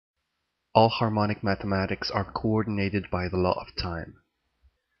All harmonic mathematics are coordinated by the law of time.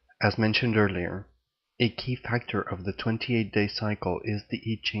 As mentioned earlier, a key factor of the 28-day cycle is the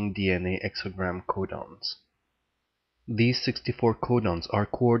I Ching DNA exogram codons. These 64 codons are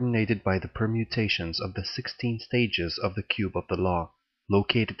coordinated by the permutations of the 16 stages of the cube of the law,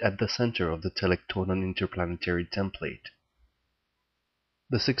 located at the center of the telectonon interplanetary template.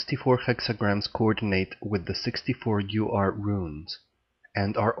 The 64 hexagrams coordinate with the 64 UR runes,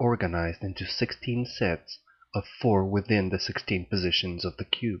 and are organized into 16 sets of 4 within the 16 positions of the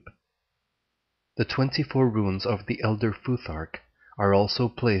cube. The 24 runes of the Elder Futhark are also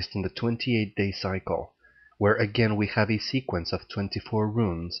placed in the 28-day cycle, where again we have a sequence of 24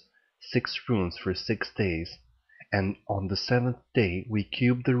 runes, 6 runes for 6 days, and on the 7th day we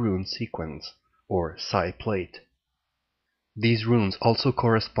cube the rune sequence, or Psi plate. These runes also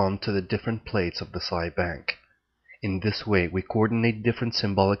correspond to the different plates of the Psi bank. In this way we coordinate different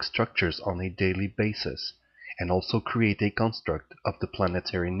symbolic structures on a daily basis, and also create a construct of the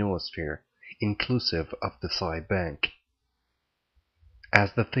planetary noosphere, inclusive of the Psi bank.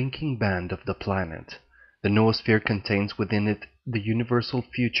 As the thinking band of the planet, the noosphere contains within it the universal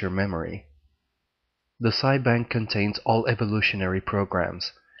future memory. The Psi bank contains all evolutionary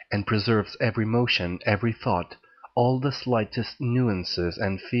programs, and preserves every motion, every thought, all the slightest nuances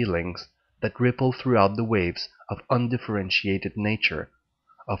and feelings that ripple throughout the waves of undifferentiated nature,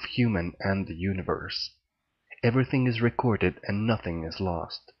 of human and the universe. Everything is recorded and nothing is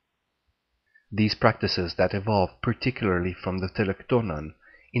lost. These practices that evolve particularly from the telectonon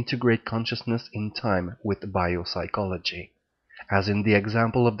integrate consciousness in time with biopsychology, as in the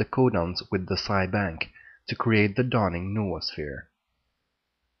example of the codons with the Psi bank, to create the dawning noosphere.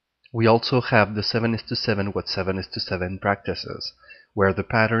 We also have the 7:7 what 7:7 practices, where the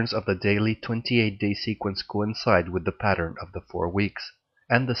patterns of the daily 28-day sequence coincide with the pattern of the 4 weeks,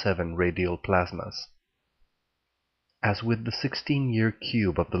 and the 7 radial plasmas. As with the 16-year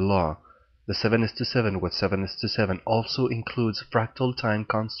cube of the law, the 7:7 what 7:7 also includes fractal time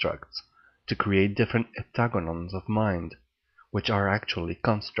constructs to create different heptagonons of mind, which are actually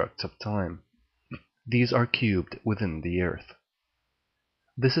constructs of time. These are cubed within the earth.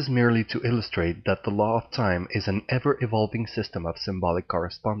 This is merely to illustrate that the law of time is an ever-evolving system of symbolic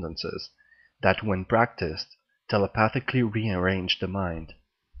correspondences that, when practiced, telepathically rearrange the mind.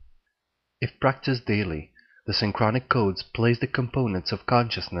 If practiced daily, the synchronic codes place the components of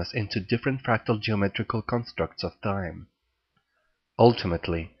consciousness into different fractal geometrical constructs of time.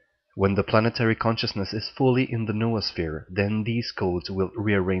 Ultimately, when the planetary consciousness is fully in the noosphere, then these codes will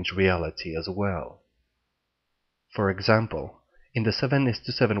rearrange reality as well. For example, in the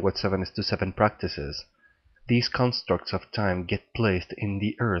 7:7 what 7:7 practices, these constructs of time get placed in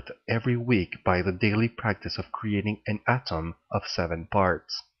the earth every week by the daily practice of creating an atom of 7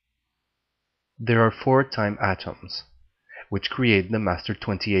 parts. There are 4 time atoms, which create the master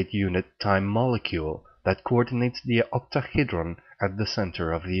 28 unit time molecule that coordinates the octahedron at the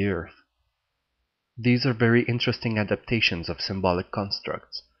center of the earth. These are very interesting adaptations of symbolic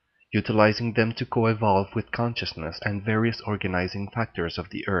constructs, utilizing them to co-evolve with consciousness and various organizing factors of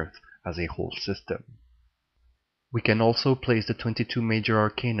the earth as a whole system. We can also place the 22 major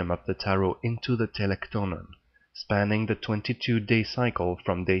arcanum of the tarot into the telectonon, spanning the 22-day cycle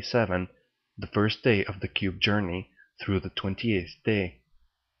from day 7, the first day of the cube journey, through the 28th day.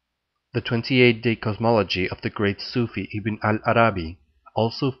 The 28-day cosmology of the great Sufi Ibn al-Arabi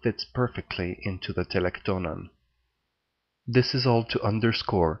also fits perfectly into the telectonon. This is all to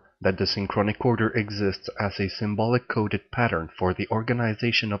underscore that the synchronic order exists as a symbolic coded pattern for the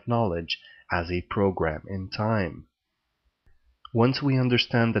organization of knowledge as a program in time. Once we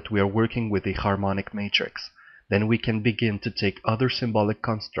understand that we are working with a harmonic matrix, then we can begin to take other symbolic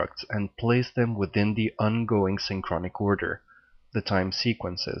constructs and place them within the ongoing synchronic order, the time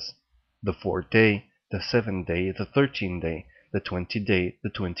sequences, the 4-day, the 7-day, the 13-day, the 20-day, the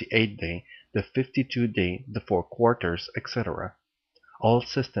 28-day, the 52-day, the 4 quarters, etc. All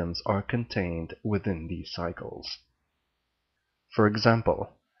systems are contained within these cycles. For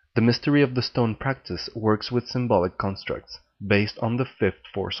example, the Mystery of the Stone practice works with symbolic constructs based on the 5th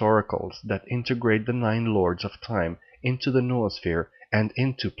Force oracles that integrate the 9 lords of time into the noosphere and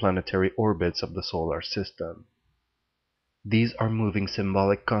into planetary orbits of the solar system. These are moving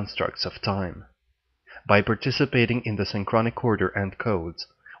symbolic constructs of time. By participating in the synchronic order and codes,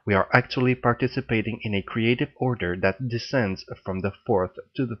 we are actually participating in a creative order that descends from the 4th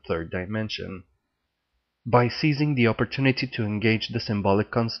to the 3rd dimension. By seizing the opportunity to engage the symbolic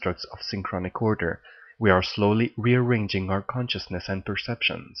constructs of synchronic order, we are slowly rearranging our consciousness and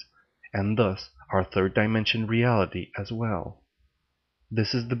perceptions, and thus our 3rd dimension reality as well.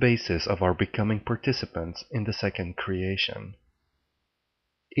 This is the basis of our becoming participants in the second creation.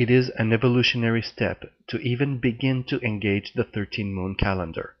 It is an evolutionary step to even begin to engage the 13-moon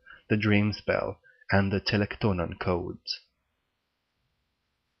calendar, the dream spell, and the telectonon codes.